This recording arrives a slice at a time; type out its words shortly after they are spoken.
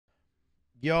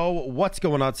Yo, what's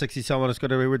going on, 67? Let's go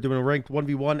to we're doing a ranked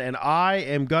 1v1, and I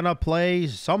am gonna play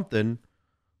something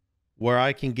where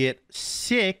I can get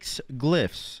 6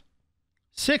 glyphs.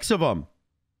 6 of them.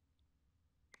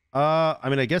 I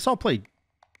mean, I guess I'll play.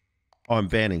 Oh, I'm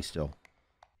banning still.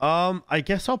 I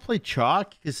guess I'll play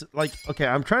Chalk. Is like, okay,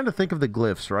 I'm trying to think of the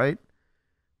glyphs, right?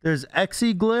 There's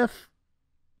Xe glyph.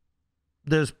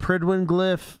 There's Pridwin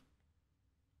glyph.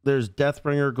 There's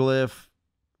Deathbringer glyph.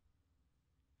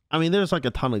 I mean, there's like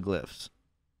a ton of glyphs.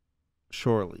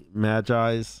 Surely.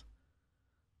 Magi's.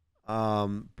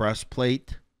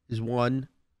 Breastplate is one.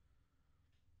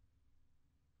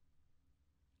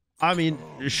 I mean,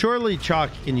 surely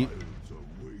Chalk can you...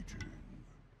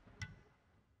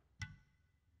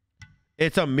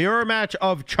 It's a mirror match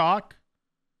of Chalk.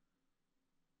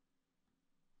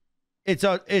 It's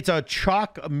a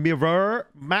Chalk mirror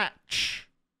match.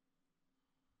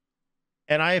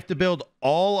 And I have to build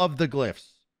all of the glyphs.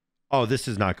 Oh, this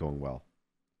is not going well.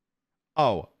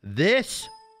 Oh, this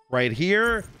right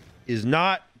here is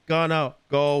not gonna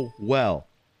go well.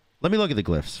 Let me look at the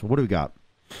glyphs. What do we got?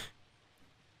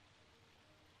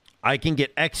 I can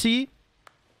get Xe,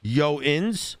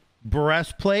 Jotuns,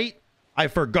 Breastplate. I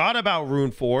forgot about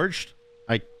Runeforged.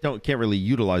 I can't really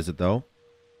utilize it though.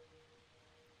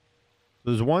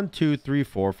 There's 1, 2, 3,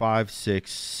 4, 5,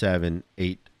 6, 7,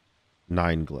 8,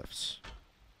 9 glyphs.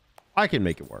 I can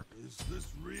make it work. Is this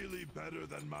really better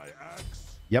than my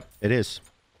axe? Yep, it is.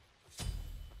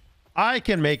 I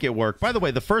can make it work. By the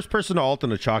way, the first person to ult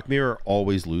in a Chalk mirror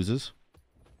always loses.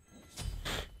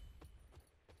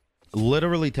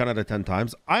 Literally 10 out of 10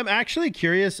 times. I'm actually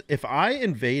curious if I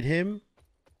invade him.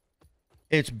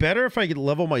 It's better if I can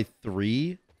level my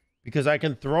 3 because I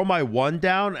can throw my 1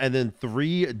 down and then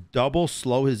 3 double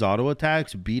slow his auto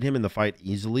attacks, beat him in the fight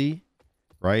easily,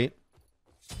 right?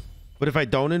 But if I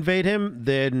don't invade him,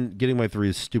 then getting my 3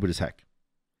 is stupid as heck.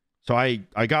 So I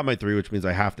got my 3, which means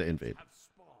I have to invade.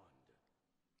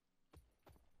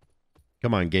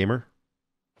 Come on, gamer.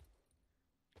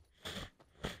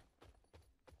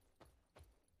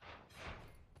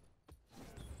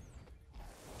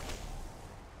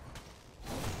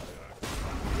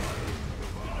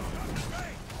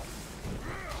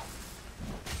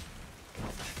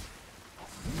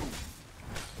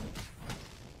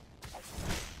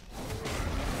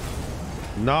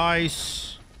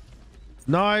 Nice.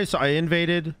 Nice. I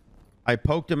invaded. I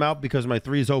poked him out because my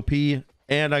 3 is OP.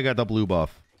 And I got the blue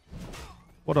buff.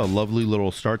 What a lovely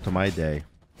little start to my day.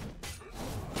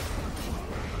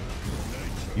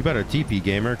 You better TP,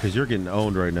 gamer, because you're getting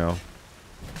owned right now.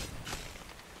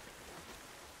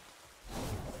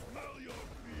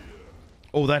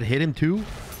 Oh, that hit him too?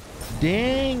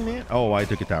 Dang, man. Oh, I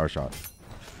took a tower shot.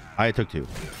 I took 2.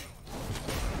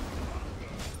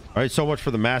 All right, so much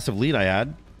for the massive lead I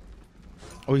had.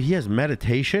 Oh, he has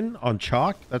meditation on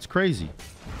Chalk? That's crazy.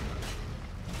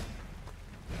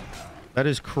 That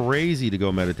is crazy to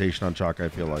go meditation on Chalk, I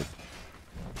feel like.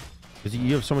 Because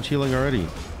you have so much healing already.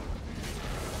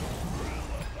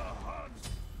 All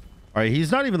right,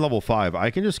 he's not even level 5. I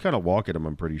can just kind of walk at him,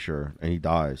 I'm pretty sure. And he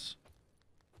dies.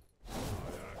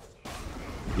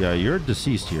 Yeah, you're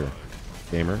deceased here,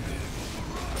 gamer.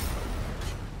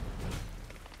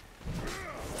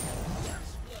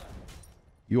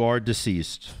 You are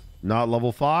deceased. Not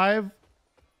level 5.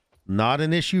 Not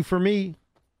an issue for me.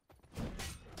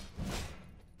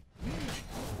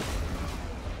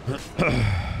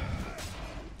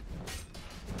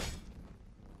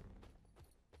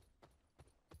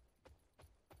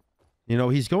 You know,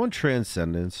 he's going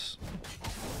Transcendence,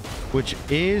 which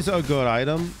is a good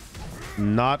item.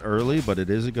 Not early, but it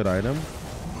is a good item.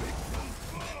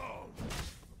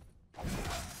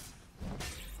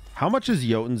 How much is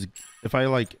Jotun's? If I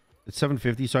like, it's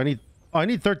 750, so I need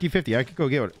 1350. I could go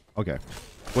get it. Okay.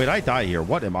 Wait, I die here.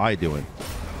 What am I doing?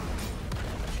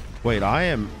 Wait, I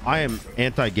am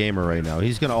anti-gamer right now.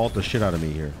 He's gonna ult the shit out of me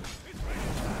here.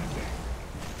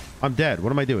 I'm dead.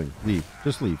 What am I doing? Leave.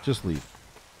 Just leave. Just leave.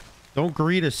 Don't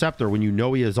greed a scepter when you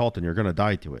know he is ult and you're gonna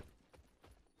die to it.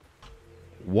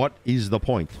 What is the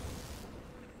point?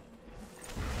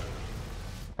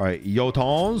 All right,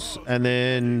 Jotuns, and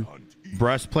then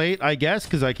Breastplate, I guess,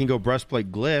 because I can go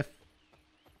Breastplate Glyph.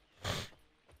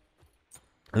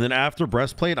 And then after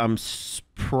Breastplate, I'm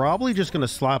probably just going to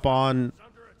slap on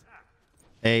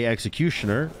a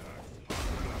Executioner.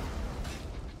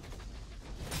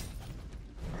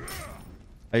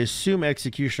 I assume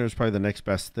Executioner is probably the next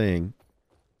best thing.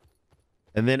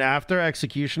 And then after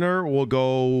Executioner, we'll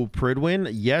go Pridwin.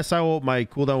 Yes, my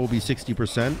cooldown will be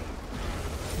 60%.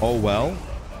 Oh, well.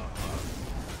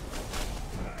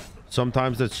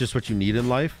 Sometimes that's just what you need in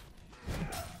life.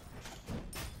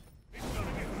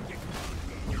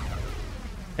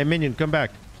 Hey, minion, come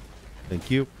back. Thank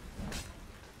you.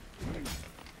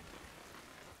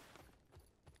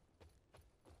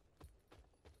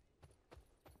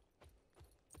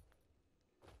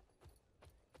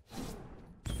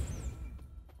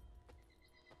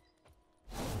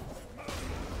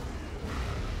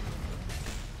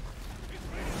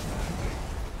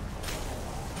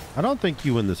 I don't think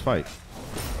you win this fight.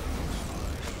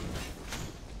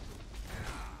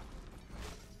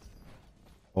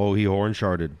 Oh, he horn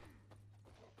sharded.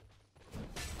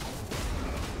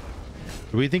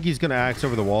 Do we think he's going to axe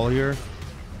over the wall here?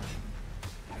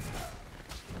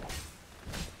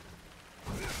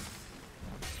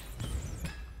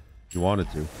 You wanted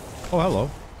to. Oh,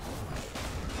 hello.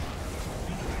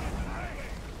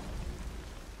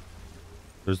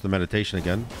 There's the meditation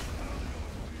again.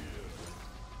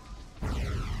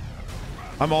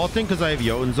 I'm ulting because I have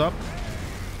Jotuns up.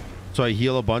 So I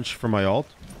heal a bunch for my ult.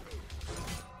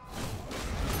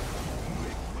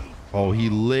 Oh, he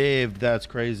lived. That's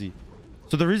crazy.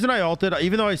 So the reason I ulted,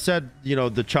 even though I said, you know,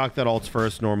 the chalk that ults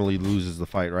first normally loses the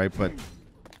fight, right? But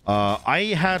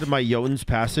I had my Jotuns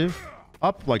passive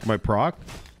up, like my proc.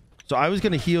 So I was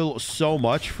going to heal so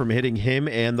much from hitting him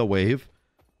and the wave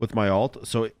with my ult.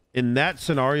 So in that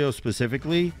scenario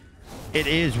specifically, it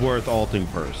is worth ulting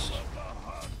first.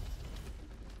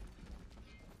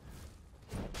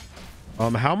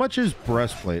 How much is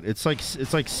breastplate? It's like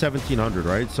 1700,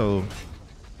 right? So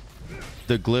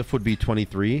the glyph would be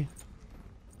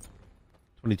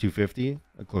 2250.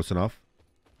 Close enough.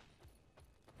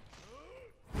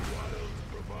 So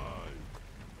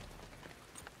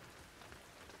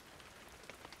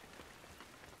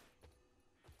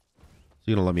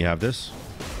you gonna let me have this?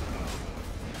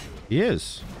 He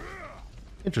is.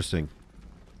 Interesting.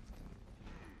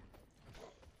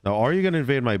 Now, are you gonna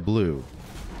invade my blue?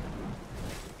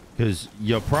 Because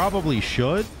you probably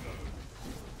should.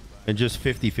 And just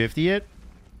 50-50 it.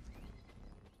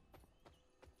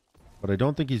 But I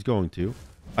don't think he's going to.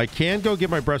 I can go get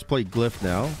my breastplate glyph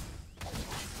now.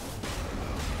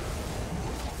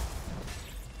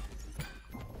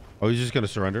 Oh, he's just going to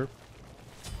surrender.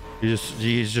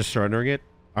 He's just surrendering it.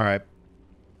 All right.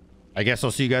 I guess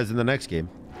I'll see you guys in the next game.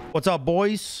 What's up,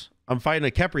 boys? I'm fighting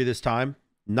a Khepri this time.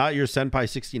 Not your Senpai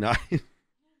 69.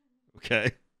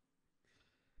 Okay.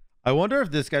 I wonder if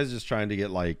this guy's just trying to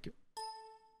get, like,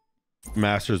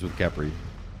 Masters with Khepri.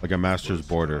 Like a Masters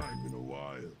border.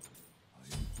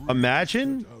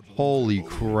 Imagine, holy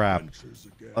crap.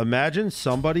 Imagine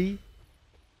somebody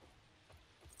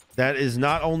that is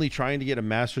not only trying to get a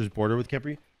Masters border with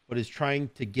Khepri, but is trying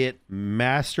to get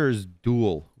Masters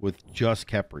Duel with just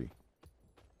Khepri.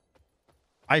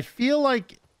 I feel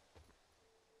like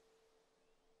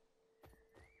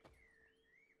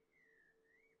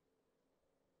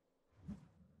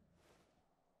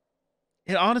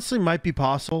it honestly might be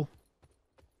possible.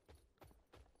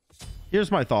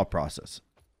 Here's my thought process.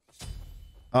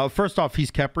 First off,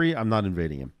 he's Khepri. I'm not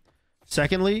invading him.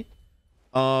 Secondly,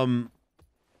 what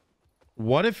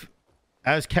if,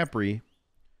 as Khepri,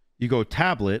 you go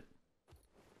tablet,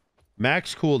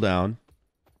 max cooldown,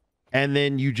 and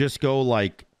then you just go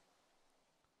like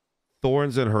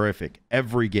Thorns and Horrific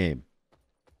every game,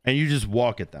 and you just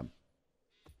walk at them.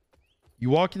 You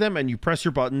walk at them and you press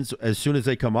your buttons as soon as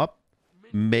they come up.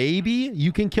 Maybe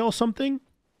you can kill something,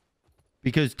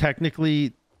 because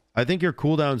technically I think your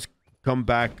cooldowns come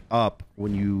back up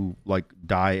when you like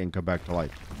die and come back to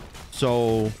life.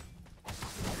 So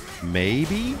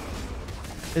maybe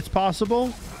it's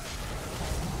possible,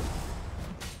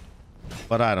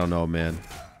 but I don't know, man.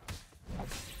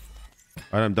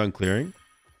 All right, I'm done clearing.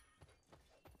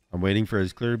 I'm waiting for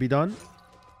his clear to be done.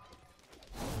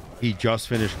 He just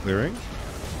finished clearing.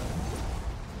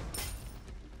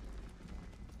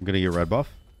 I'm gonna get red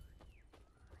buff.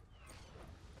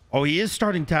 Oh, he is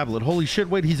starting tablet. Holy shit,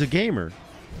 wait, he's a gamer.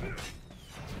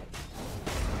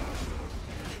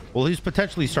 Well, he's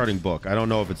potentially starting book. I don't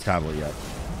know if it's tablet yet.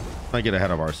 Let's not get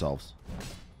ahead of ourselves.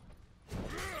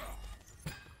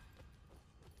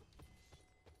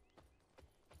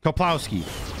 Koplowski.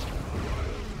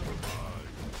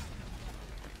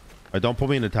 All right, don't put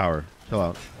me in the tower. Chill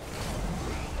out.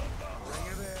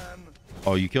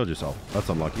 Oh, you killed yourself. That's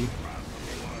unlucky.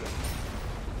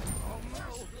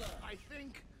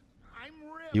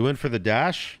 You went for the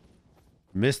dash,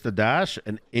 missed the dash,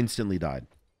 and instantly died.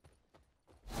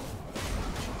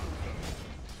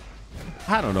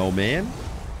 I don't know, man.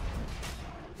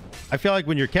 I feel like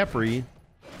when you're Khepri,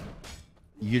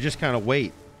 you just kind of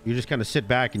wait. You just kind of sit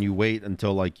back and you wait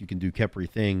until like you can do Khepri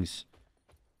things.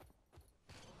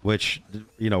 Which,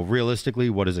 you know, realistically,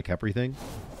 what is a Khepri thing?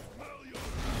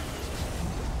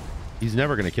 He's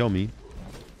never going to kill me.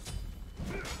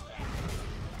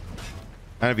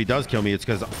 And if he does kill me, it's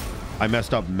because I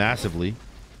messed up massively.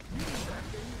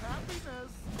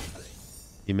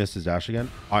 He missed his dash again.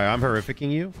 All right, I'm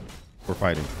horrificing you. We're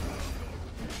fighting.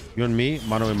 You and me,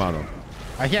 mano a mano.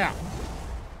 Ah, yeah.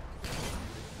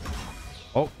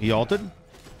 Oh, he ulted.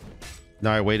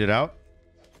 Now I waited out.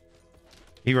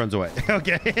 He runs away.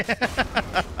 Okay.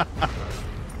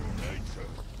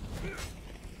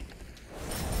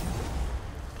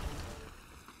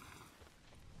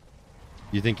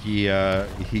 You think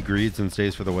he greeds and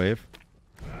stays for the wave?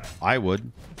 I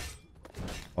would.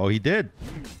 Oh, he did.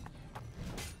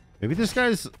 Maybe this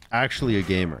guy's actually a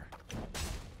gamer.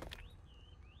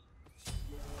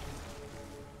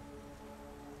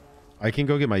 I can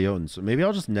go get my Jotun, so maybe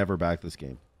I'll just never back this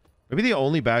game. Maybe the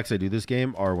only backs I do this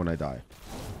game are when I die.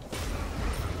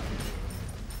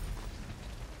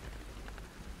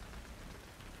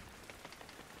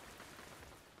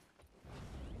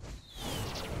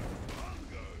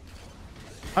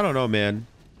 I don't know, man.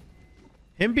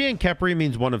 Him being Kepri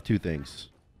means one of two things.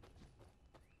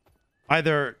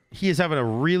 Either he is having a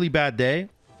really bad day,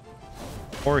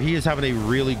 or he is having a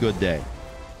really good day.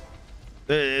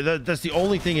 That's the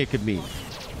only thing it could mean.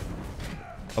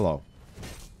 Hello.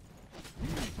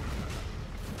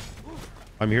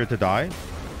 I'm here to die.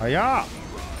 Hiya!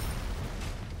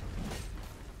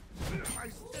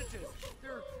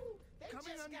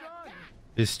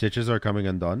 His stitches are coming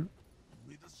undone.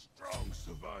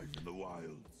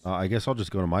 I guess I'll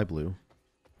just go to my blue.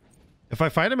 If I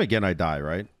fight him again, I die,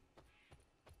 right?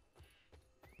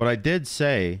 But I did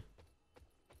say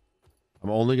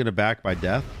I'm only going to back by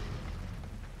death.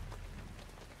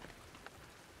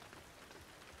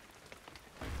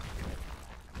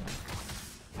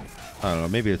 I don't know.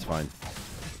 Maybe it's fine.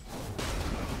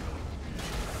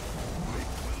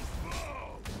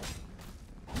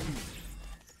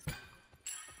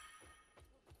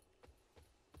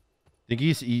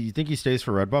 You think he stays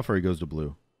for red buff or he goes to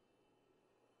blue?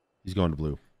 He's going to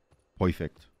blue.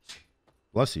 Perfect.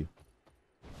 Bless you.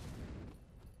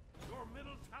 Your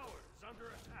middle tower is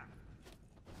under attack.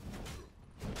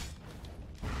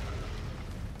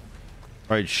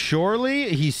 All right,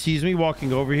 surely he sees me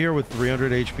walking over here with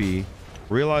 300 HP,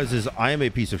 realizes I am a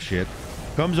piece of shit,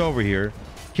 comes over here,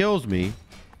 kills me,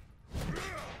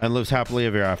 and lives happily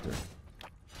ever after.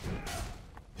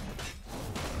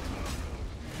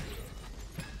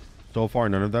 So far,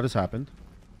 none of that has happened.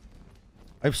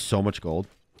 I have so much gold.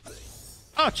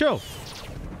 Ah, chill.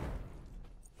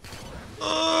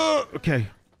 Okay.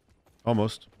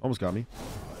 Almost got me.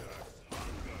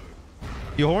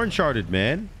 You horn sharded,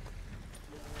 man.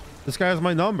 This guy has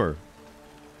my number.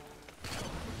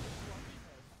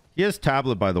 He has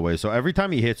tablet, by the way, so every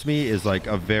time he hits me is like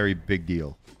a very big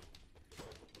deal.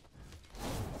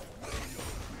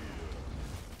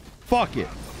 Fuck it.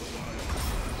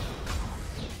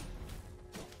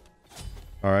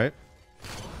 All right.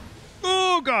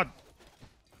 Oh God.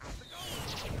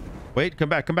 Wait, come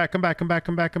back. Come. Oh,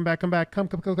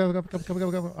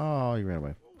 he ran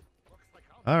away.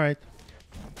 All right.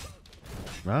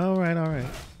 All right.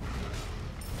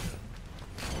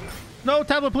 No,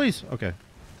 tablet, please. Okay.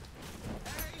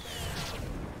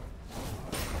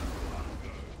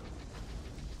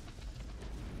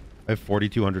 I have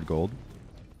 4,200 gold.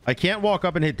 I can't walk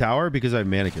up and hit tower because I have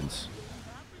mannequins.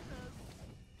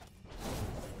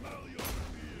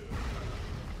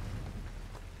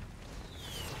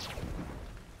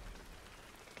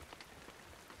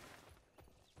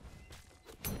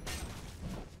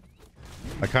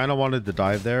 I kind of wanted to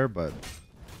dive there, but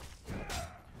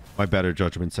my better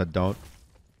judgment said don't.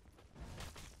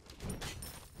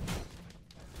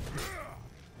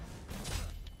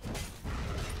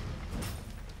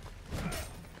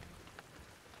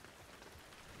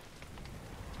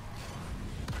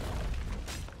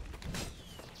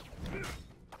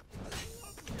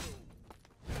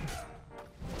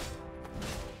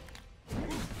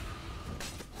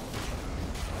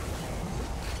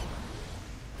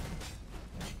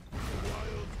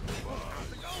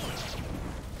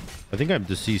 I think I'm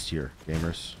deceased here,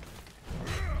 gamers.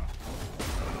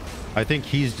 I think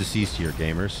he's deceased here,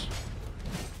 gamers.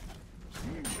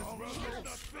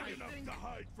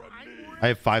 I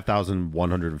have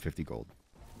 5,150 gold.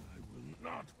 I will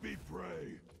not be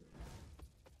prey.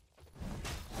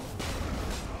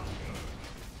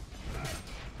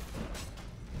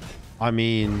 I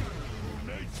mean,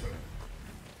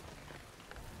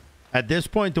 at this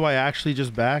point, do I actually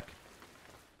just back?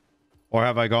 Or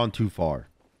have I gone too far?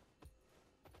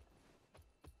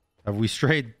 Have we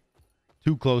strayed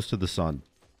too close to the sun?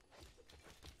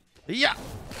 Yeah.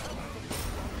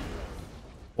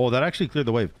 Oh, that actually cleared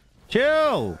the wave.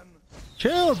 Chill.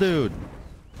 Chill, dude.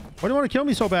 Why do you want to kill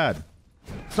me so bad?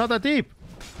 It's not that deep.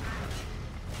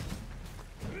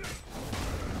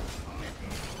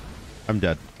 I'm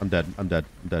dead. I'm dead. I'm dead.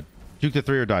 I'm dead. Juke the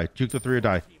 3 or die. Juke the 3 or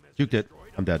die. Juked it.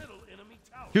 I'm dead.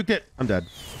 Juked it. I'm dead.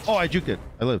 Oh, I juked it.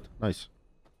 I lived. Nice.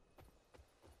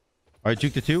 All right,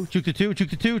 juke the 2. Juke the 2. Juke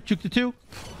the 2. Juke the 2.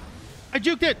 I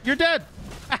juked it. You're dead.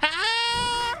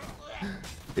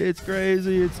 It's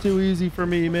crazy. It's too easy for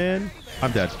me, man.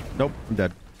 I'm dead. Nope. I'm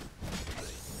dead.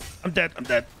 I'm dead. I'm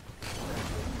dead.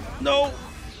 No.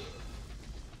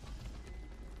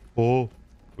 Oh.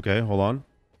 Okay, hold on.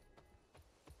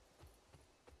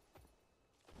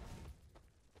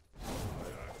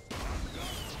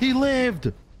 He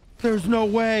lived. There's no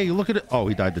way. Look at it. Oh,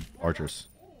 he died to archers.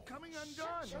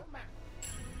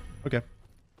 Okay.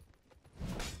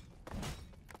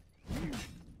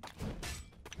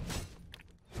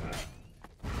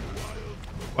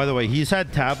 By the way, he's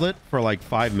had tablet for like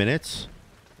 5 minutes,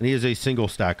 and he has a single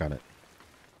stack on it.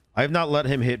 I have not let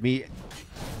him hit me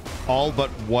all but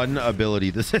one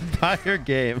ability this entire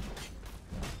game.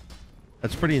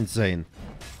 That's pretty insane.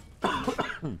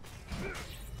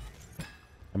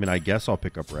 I mean, I guess I'll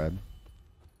pick up red.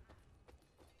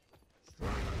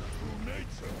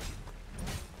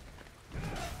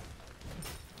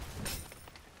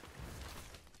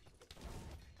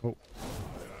 Oh.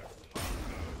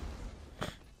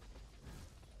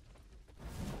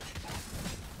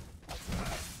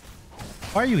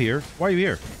 Why are you here? Why are you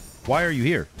here? Why are you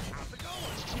here?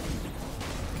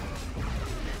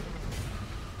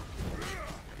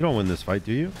 You don't win this fight,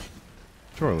 do you?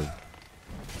 Surely.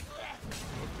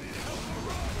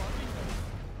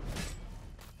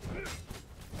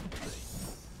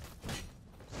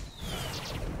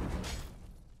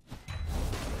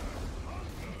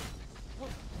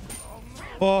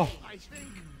 Oh. I think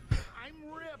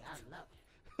I'm ripped.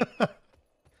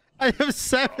 I have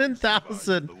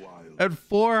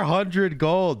 7,400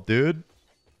 gold, dude.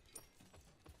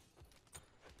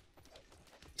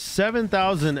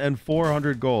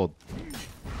 7,400 gold.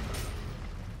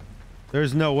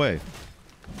 There's no way.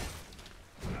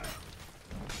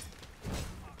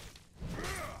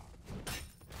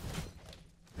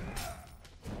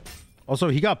 Also,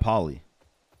 he got poly.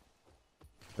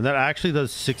 And that actually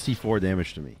does 64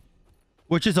 damage to me.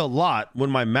 Which is a lot when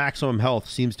my maximum health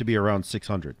seems to be around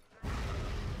 600.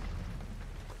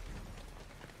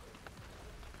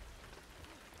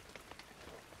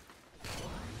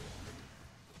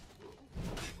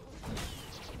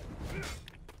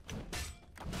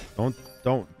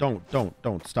 Don't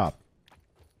stop.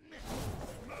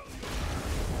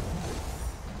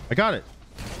 I got it.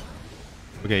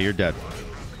 Okay, you're dead.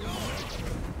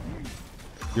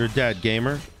 You're dead,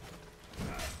 gamer.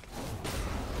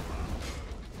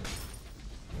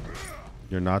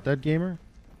 You're not dead, gamer?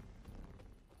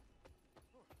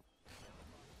 I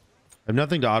have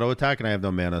nothing to auto attack and I have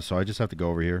no mana, so I just have to go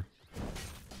over here.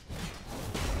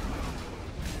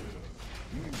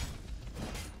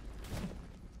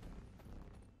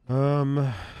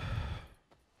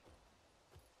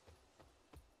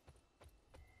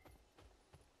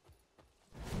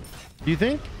 Do you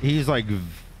think he's like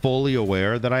fully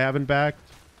aware that I haven't backed?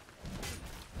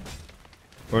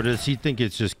 Or does he think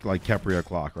it's just like Kepria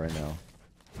clock right now?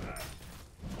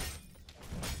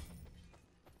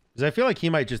 Because I feel like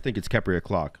he might just think it's Kepria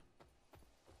clock.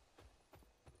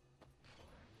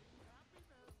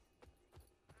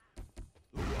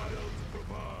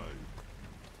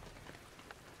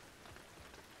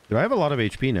 Dude, I have a lot of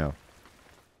HP now.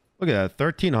 Look at that,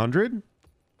 1,300.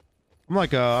 I'm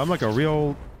like a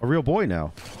real boy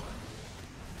now.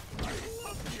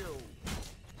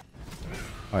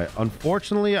 All right,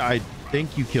 unfortunately, I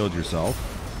think you killed yourself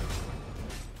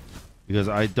because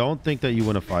I don't think that you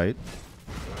win a fight.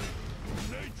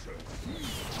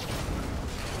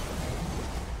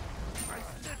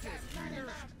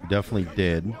 Definitely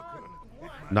did.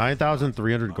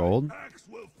 9,300 gold.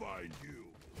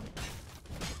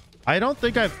 I don't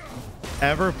think I've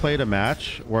ever played a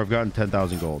match where I've gotten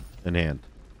 10,000 gold in hand.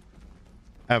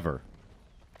 Ever.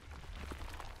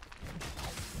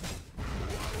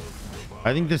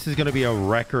 I think this is going to be a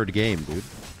record game, dude.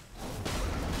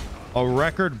 A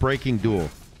record-breaking duel.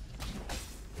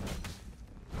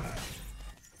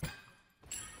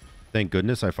 Thank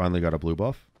goodness I finally got a blue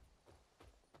buff.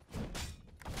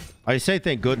 I say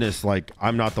thank goodness like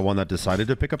I'm not the one that decided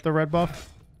to pick up the red buff.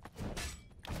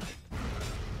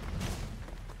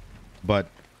 But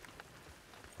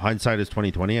hindsight is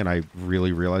 2020, and I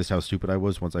really realized how stupid I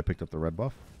was once I picked up the red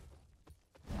buff.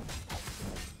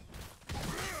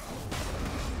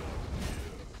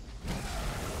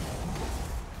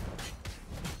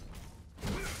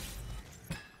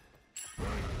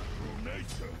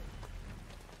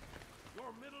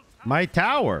 My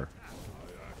tower.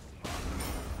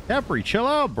 Capri, chill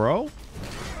out, bro.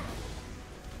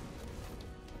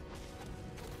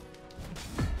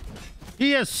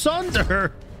 He has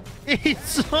Sunder. He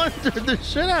sundered the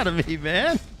shit out of me,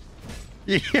 man.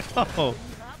 Yo.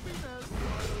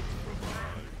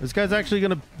 This guy's actually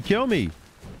going to kill me.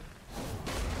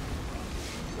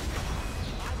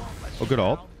 Oh, good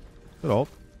ult. Good ult.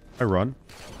 I run.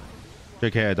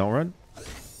 JK, I don't run.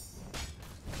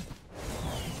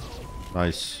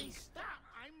 Nice.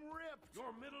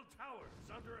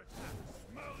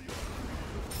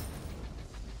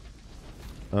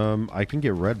 I can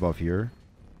get red buff here.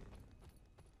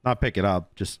 Not pick it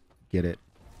up, just get it.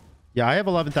 Yeah, I have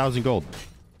 11,000 gold.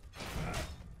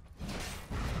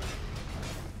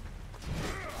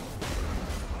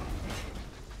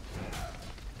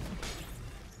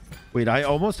 Wait, I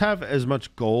almost have as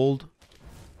much gold.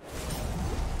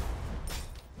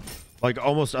 Like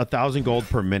almost 1,000 gold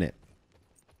per minute.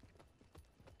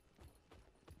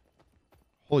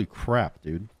 Holy crap,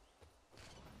 dude.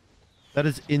 That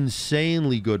is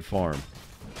insanely good farm.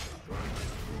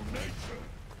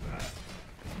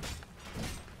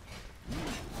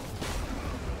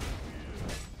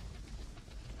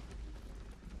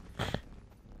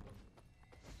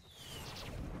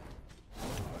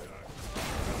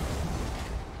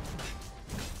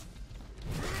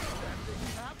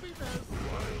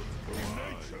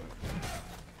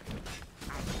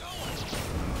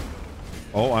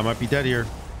 Oh, I might be dead here.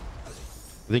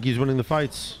 I think he's winning the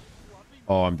fights.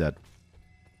 Oh, I'm dead.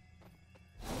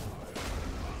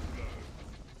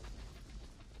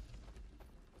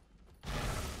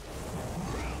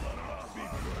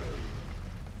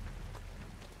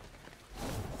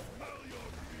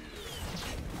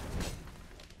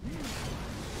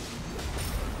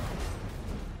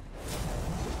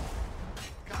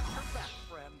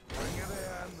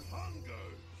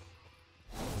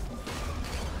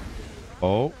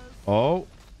 Oh, oh.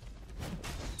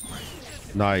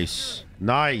 Nice.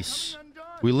 Nice.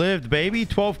 We lived, baby.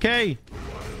 12K.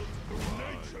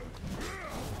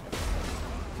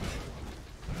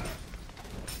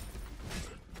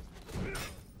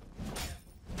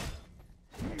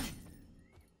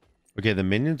 Okay, the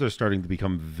minions are starting to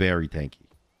become very tanky.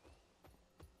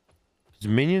 Because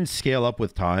minions scale up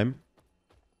with time.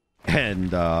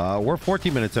 And we're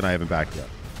 14 minutes and I haven't backed yet.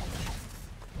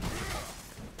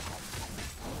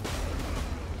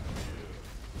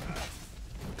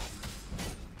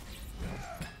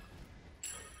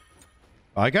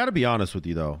 I gotta be honest with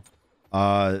you, though.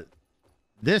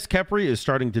 This Kepri is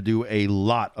starting to do a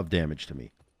lot of damage to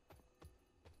me.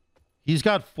 He's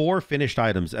got 4 finished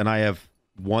items, and I have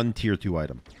 1 tier 2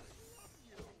 item.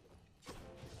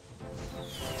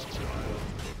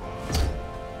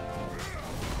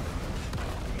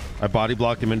 I body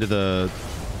blocked him into the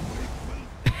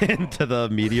into the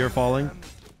meteor falling.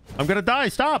 I'm gonna die.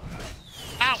 Stop!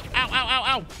 Ow! Ow! Ow! Ow!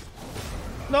 Ow!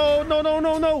 No! No! No!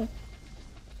 No! No!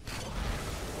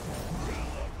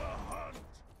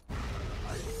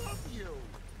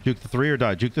 Juke the 3 or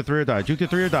die. Juke the 3 or die. Juke the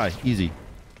 3 or die. Easy.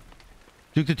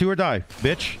 Juke the 2 or die.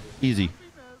 Bitch. Easy.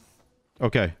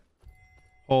 Okay.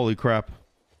 Holy crap.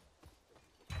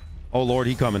 Oh, Lord.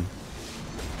 He coming.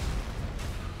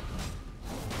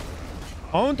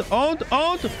 Owned. Owned.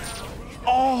 Owned.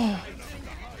 Oh.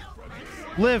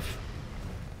 Live.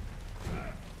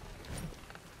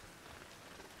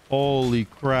 Holy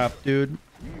crap, dude.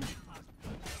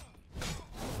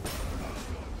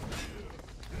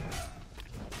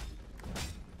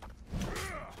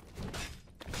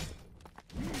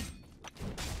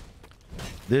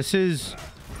 This is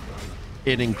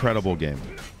an incredible game.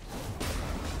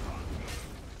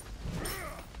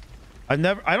 I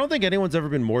don't think anyone's ever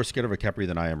been more scared of a Kepri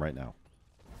than I am right now.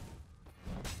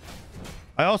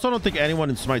 I also don't think anyone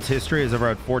in Smite's history has ever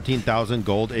had 14,000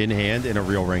 gold in hand in a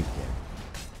real ranked game.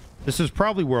 This is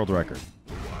probably world record.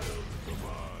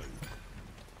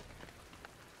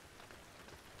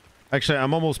 Actually,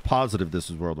 I'm almost positive this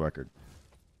is world record.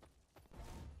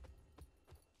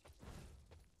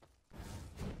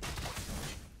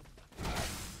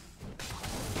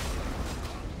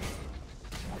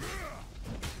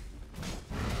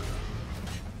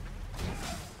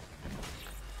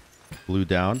 Blue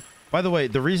down. By the way,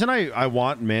 the reason I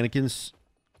want mannequins...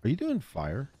 Are you doing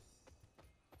fire?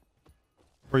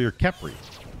 For your Kepri.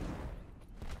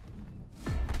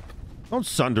 Don't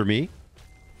sunder me.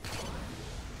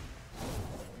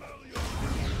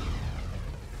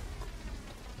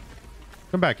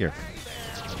 Come back here.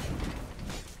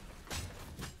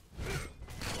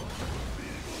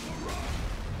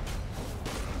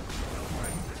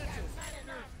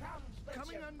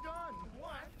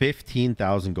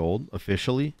 15,000 gold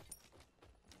officially.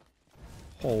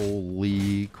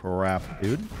 Holy crap,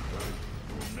 dude.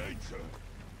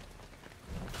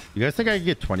 You guys think I can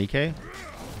get 20k?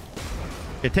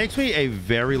 It takes me a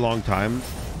very long time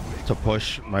to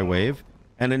push my wave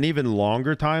and an even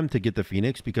longer time to get the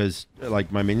Phoenix because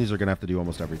like my minions are gonna have to do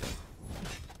almost everything.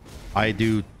 I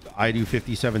do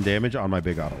 57 damage on my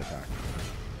big auto attack.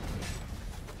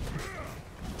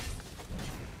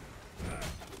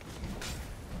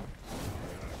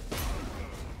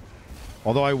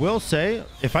 Although I will say,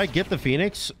 if I get the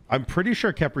Phoenix, I'm pretty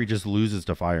sure Khepri just loses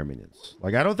to fire minions.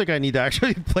 Like, I don't think I need to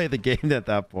actually play the game at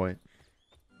that point.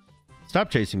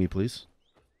 Stop chasing me, please.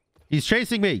 He's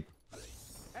chasing me.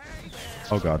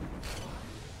 Oh, God.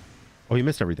 Oh, he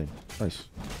missed everything. Nice.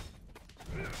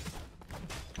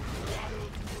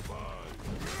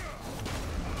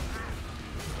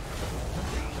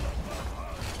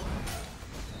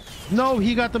 No,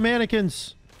 he got the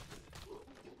mannequins.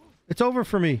 It's over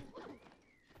for me.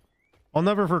 I'll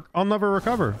never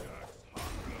recover.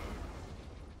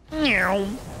 Meow.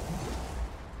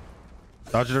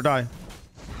 Dodge it or die.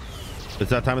 It's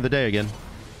that time of the day again.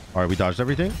 All right, we dodged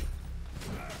everything.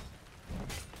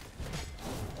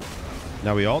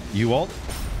 Now we ult. You ult.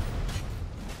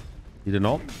 You didn't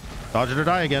ult. Dodge it or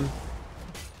die again.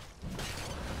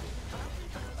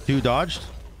 2 dodged.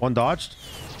 1 dodged.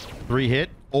 3 hit.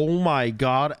 Oh my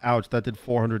God. Ouch. That did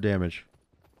 400 damage.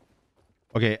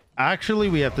 Okay, actually,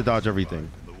 we have to dodge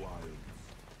everything.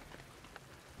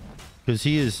 Because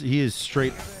he is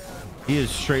straight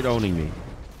owning me.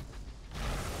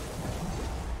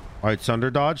 All right, Sunder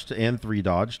dodged and 3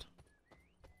 dodged.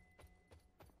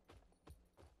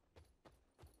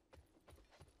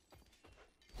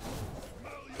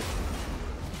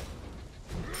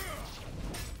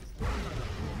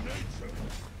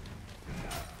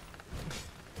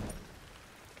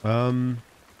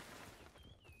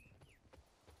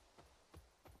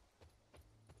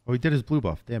 Oh, he did his blue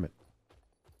buff. Damn it.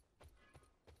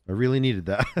 I really needed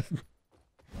that. I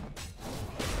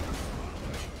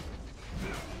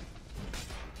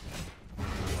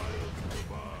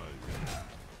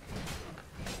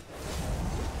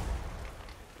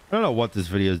don't know what this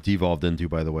video has devolved into,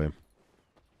 by the way.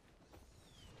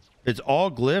 It's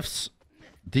all glyphs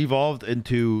devolved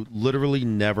into literally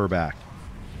never back.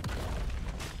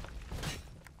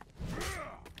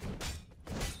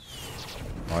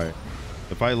 All right.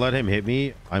 If I let him hit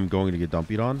me, I'm going to get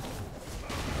dumpied on.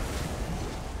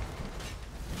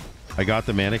 I got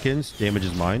the mannequins. Damage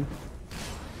is mine.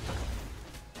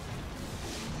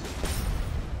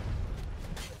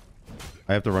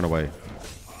 I have to run away.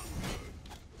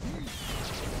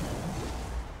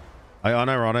 I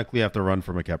unironically have to run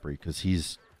from a Khepri because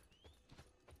he's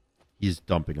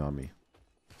dumping on me.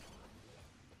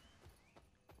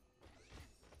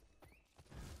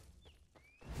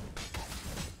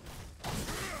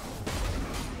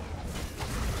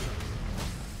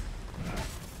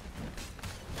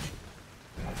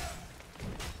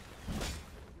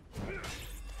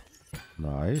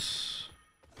 Nice.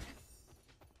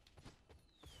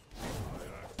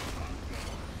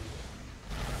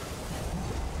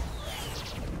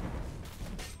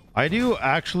 I do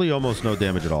actually almost no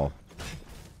damage at all.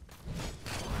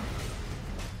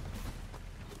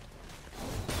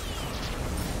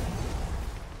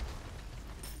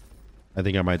 I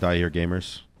think I might die here,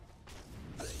 gamers.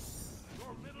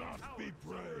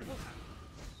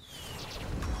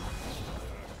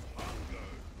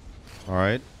 All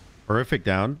right. Horrific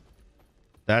down.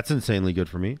 That's insanely good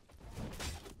for me.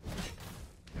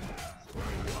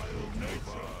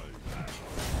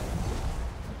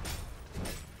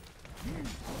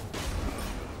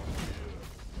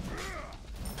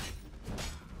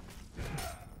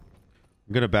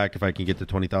 I'm gonna back if I can get to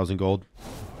 20,000 gold.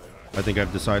 I think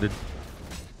I've decided.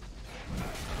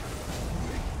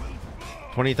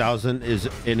 20,000 is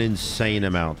an insane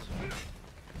amount.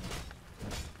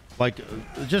 Like,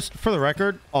 just for the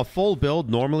record, a full build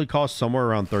normally costs somewhere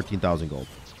around 13,000 gold.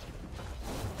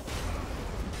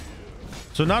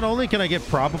 So not only can I get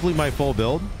probably my full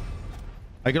build,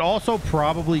 I could also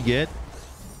probably get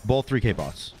both 3K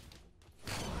bots.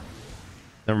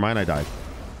 Never mind, I died.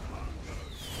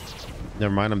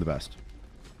 Never mind, I'm the best.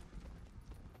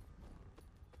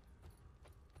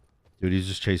 Dude, he's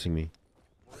just chasing me.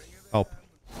 Help.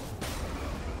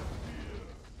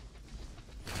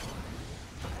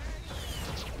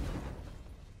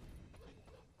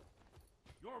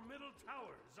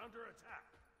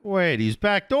 Wait, he's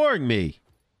backdooring me.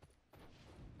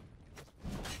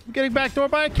 I'm getting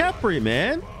backdoored by a Khepri,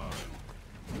 man.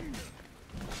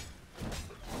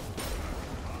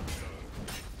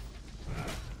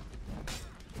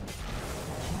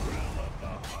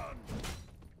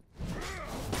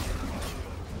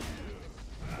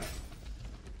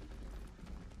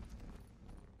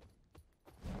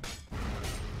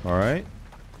 All right.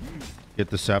 Get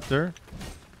the scepter.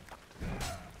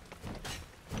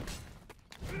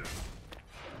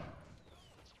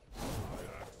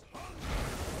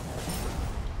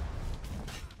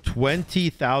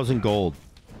 $20,000 gold.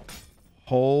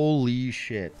 Holy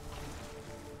shit.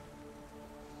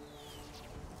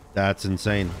 That's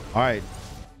insane. All right.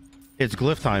 It's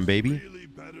glyph time, baby.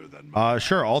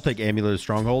 Sure, I'll take Amulet of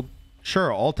Stronghold.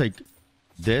 Sure, I'll take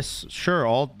this. Sure,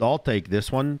 I'll take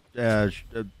this one.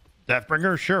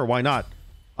 Deathbringer? Sure, why not?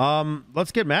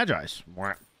 Let's get Magi's.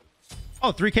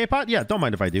 Oh, 3K pot? Yeah, don't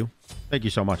mind if I do. Thank you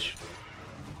so much.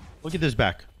 Look at this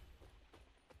back.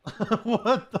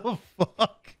 What the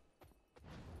fuck?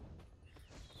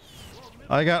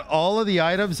 I got all of the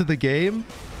items in the game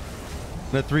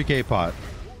and a 3K pot.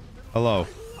 Hello.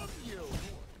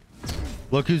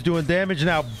 Look who's doing damage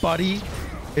now, buddy.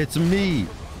 It's me.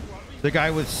 The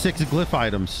guy with 6 glyph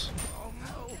items. Oh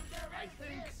no, I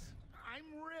think I'm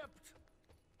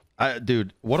ripped.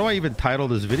 Dude, what do I even title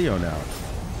this video now?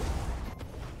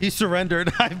 He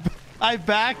surrendered. I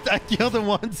backed. I killed him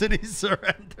once and he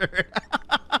surrendered.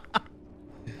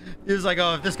 He was like,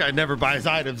 oh, if this guy never buys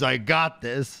items, I got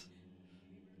this.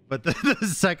 But the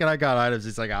second I got items,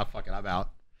 he's like, ah, fuck it, I'm out.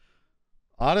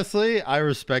 Honestly, I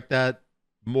respect that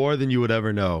more than you would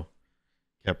ever know,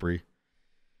 Kepri.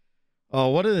 Oh,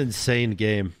 what an insane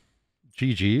game.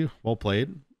 GG. Well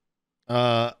played.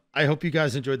 I hope you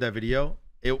guys enjoyed that video.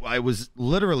 I was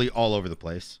literally all over the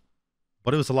place,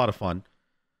 but it was a lot of fun.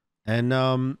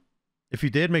 And if you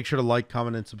did, make sure to like,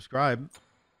 comment, and subscribe.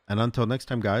 And until next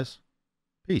time, guys,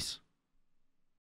 peace.